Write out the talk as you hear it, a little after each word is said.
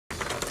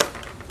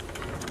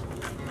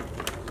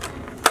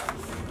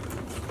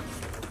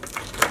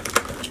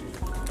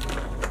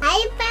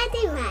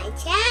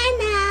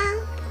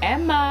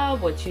Emma,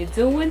 what you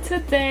doing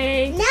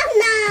today?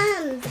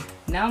 Noms.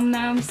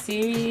 Noms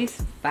Series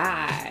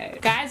 5.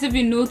 Guys, if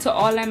you're new to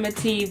All Emma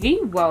TV,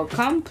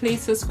 welcome.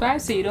 Please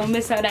subscribe so you don't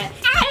miss out on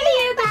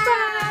any of the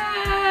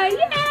fun.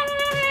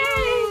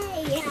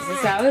 Yay! This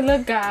is how it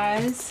look,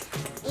 guys.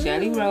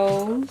 Jelly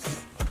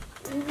rolls.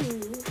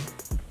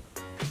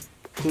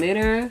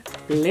 Glitter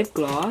lip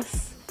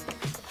gloss.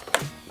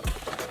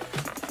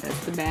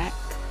 That's the back.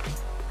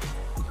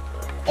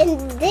 And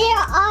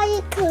there all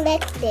you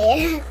collect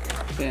there.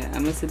 Yeah,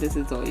 I'm gonna say this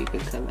is all you can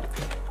collect.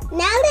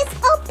 Now let's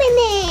open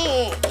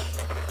it.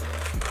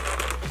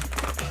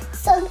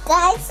 So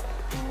guys,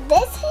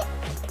 this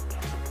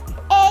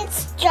is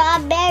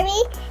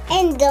strawberry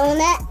and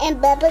donut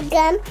and bubble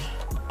gum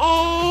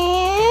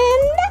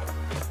and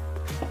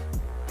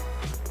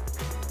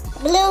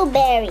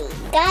blueberry.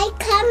 Guys,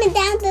 comment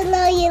down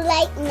below you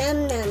like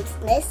Num Nums.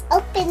 Let's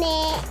open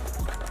it.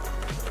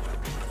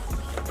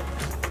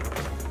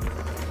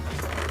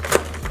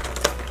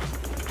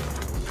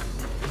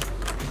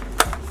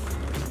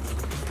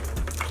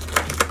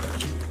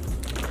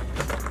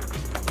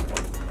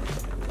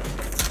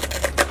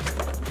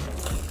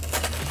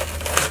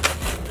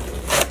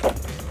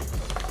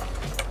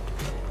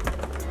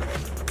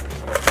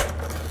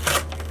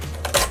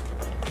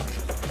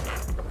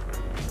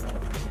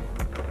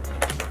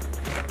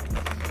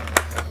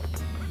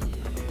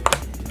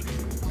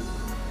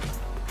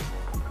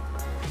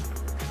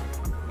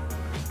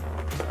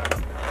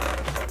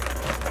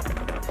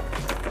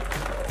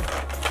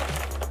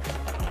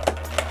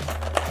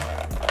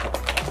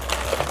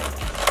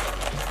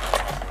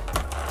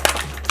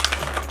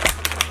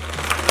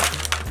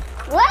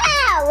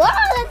 Wow,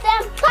 all of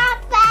them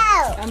pop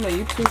out. Emma,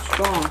 you too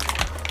strong.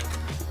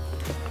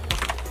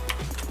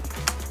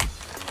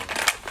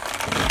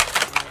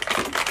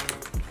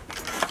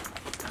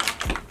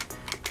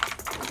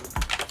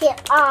 Here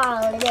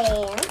all of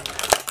them.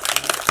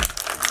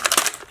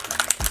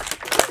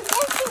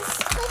 This is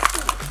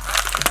squishy.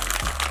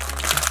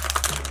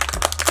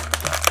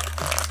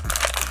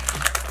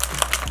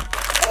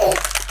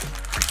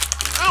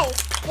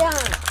 Ice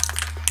strong.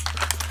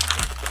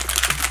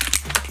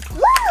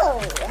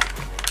 Whoa!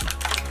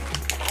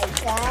 I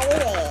got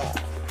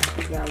it.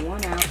 You got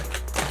one out.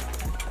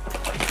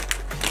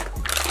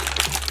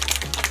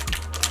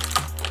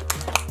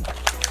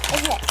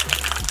 Okay.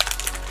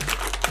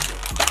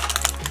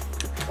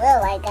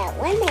 Well, I got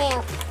one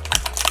out.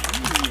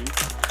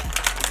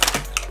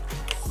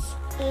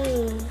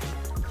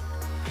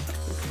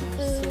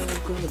 This smells so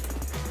good.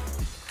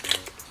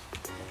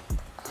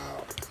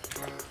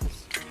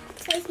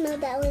 Can I smell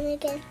that one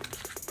again?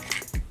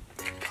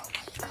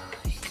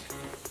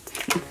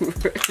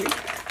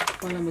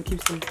 Well, I'm gonna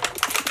keep some.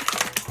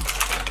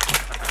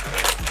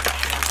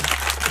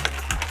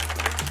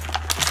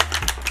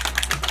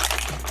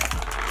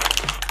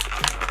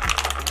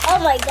 Oh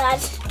my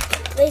gosh,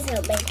 there's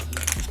no big.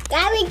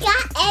 Guys, we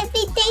got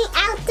everything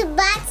out the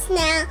box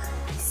now.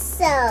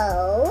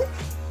 So,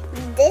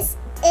 this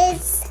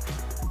is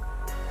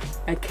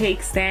A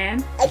cake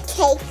stand, a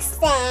cake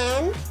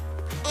stand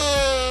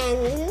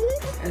and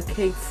a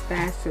cake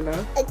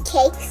spatula. a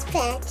cake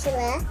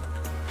spatula.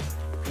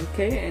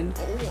 Okay, and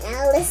And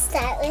now let's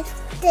start with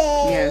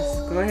this. yes,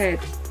 go ahead.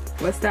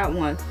 What's that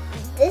one?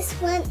 This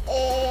one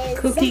is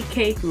Cookie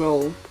cake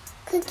roll.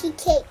 cookie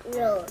cake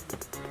roll.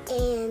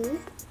 And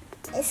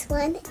this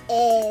one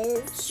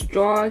is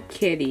Straw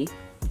kitty.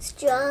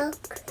 straw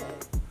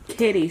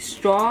Kitty,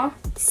 straw.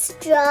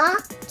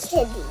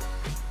 kitty.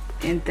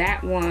 And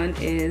that one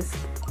is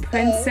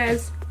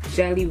Princess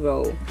Jelly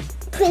Roll.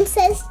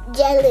 Princess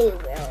jelly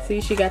roll.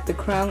 See, she got the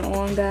crown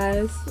on,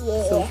 guys.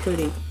 Yeah. So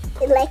pretty.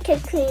 You like her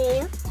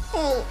cream?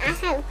 Hey, I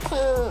have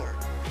cream.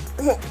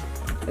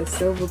 A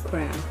silver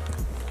crown.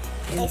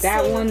 And A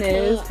that silver one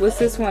is, crown. what's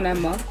this one,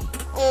 Emma?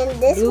 And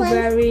this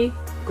Blueberry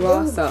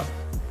gloss up. one,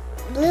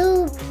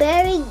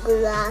 blueberry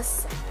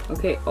gloss.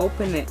 Okay,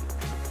 open it.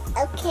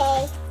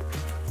 Okay.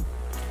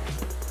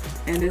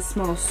 And it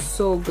smells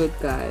so good,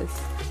 guys.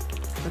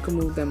 I can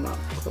move them up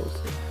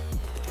closer.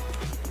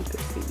 You can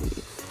see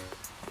these.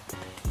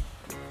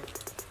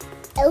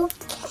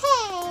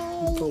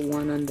 Okay. Put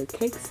one on the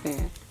cake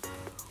stand.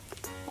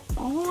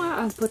 Oh,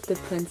 I'll put the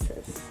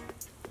Princess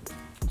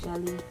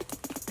Jelly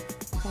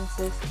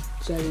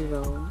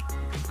Roll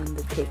on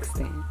the cake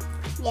stand.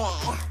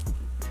 Yeah.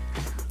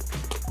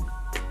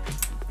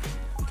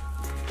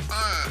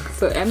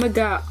 So Emma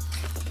got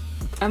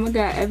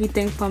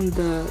everything from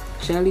the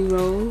jelly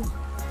roll.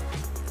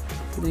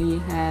 Then you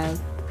have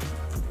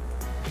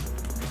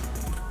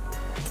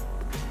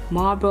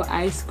marble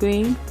ice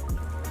cream,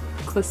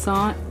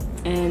 croissant,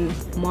 and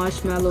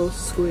marshmallow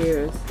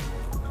squares.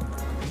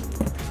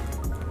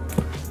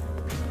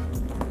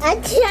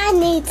 Actually, I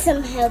need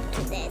some help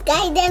with this.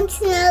 Guys, them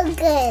smell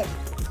good.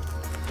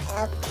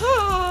 Okay.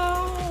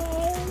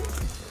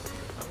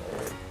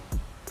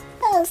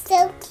 Oh,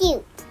 so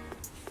cute.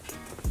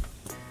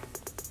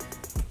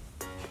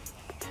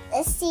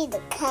 Let's see the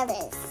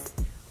colors.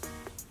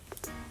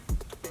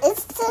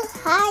 It's too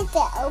hard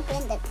to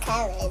open the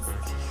colors.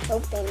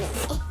 Open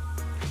it.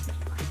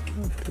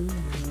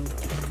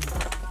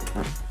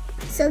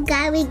 So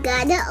guys, we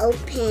gotta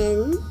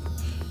open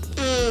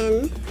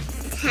and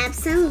have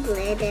some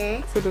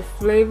glitter. So the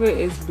flavor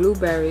is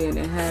blueberry and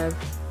it has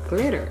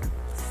glitter.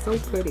 So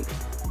pretty.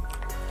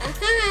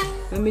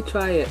 Let me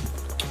try it.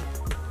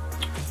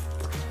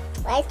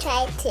 I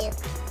try it too.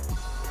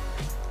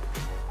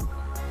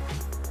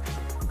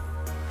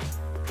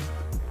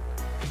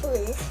 Ooh,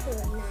 this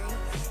feels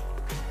nice.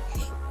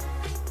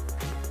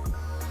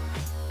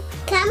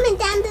 Comment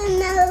down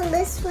below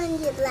which one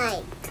you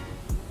like.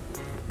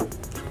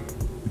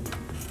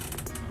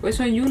 Which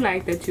one you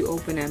like that you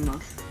open, Emma?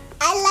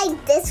 I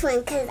like this one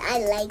because I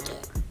like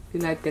it. You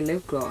like the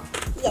lip gloss?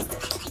 Yes, I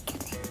like the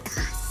lip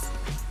gloss.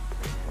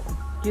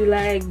 You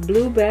like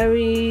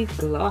blueberry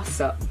gloss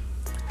up.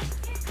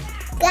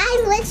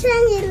 Guys, which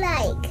one you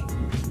like?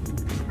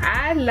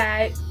 I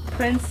like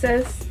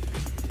Princess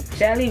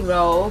Jelly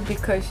Roll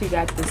because she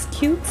got this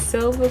cute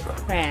silver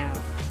crown.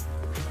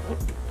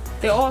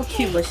 They're all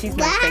cute, but she's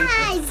my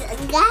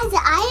favorite. Guys,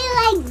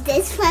 I like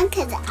this one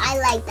because I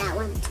like that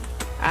one too.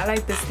 I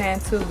like the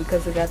stand too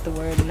because it got the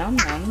word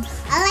Noms.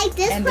 I like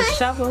this and one. And the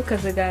shovel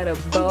because it got a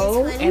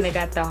bow and it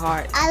got the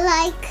heart. I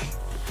like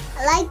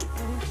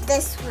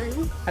this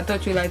one. I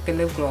thought you liked the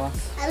lip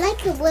gloss. I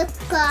like a lip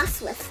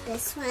gloss with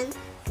this one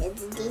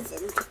because these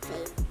are my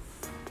favorite.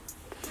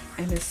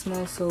 And it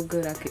smells so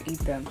good I could eat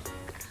them.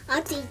 I'll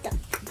eat them.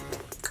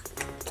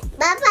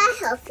 Bye-bye.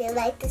 Hope you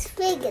like this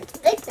video.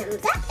 Big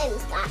thumbs up and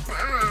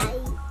bye-bye.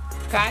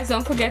 Guys,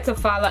 don't forget to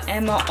follow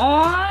Emma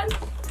on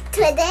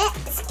Twitter,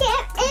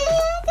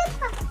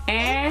 Instagram,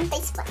 and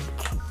Facebook.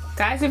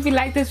 Guys, if you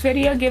like this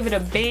video, give it a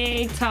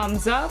big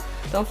thumbs up.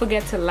 Don't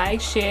forget to like,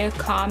 share,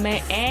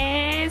 comment,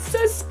 and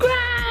subscribe.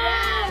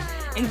 Yeah.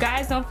 And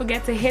guys, don't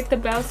forget to hit the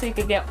bell so you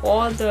can get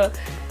all the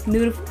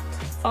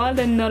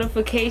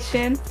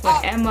notifications when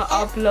Emma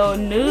upload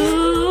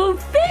new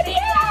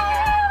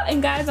videos.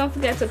 And guys, don't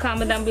forget to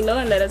comment down below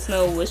and let us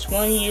know which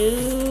one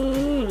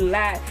you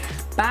like.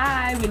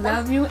 Bye. We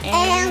love you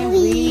and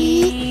we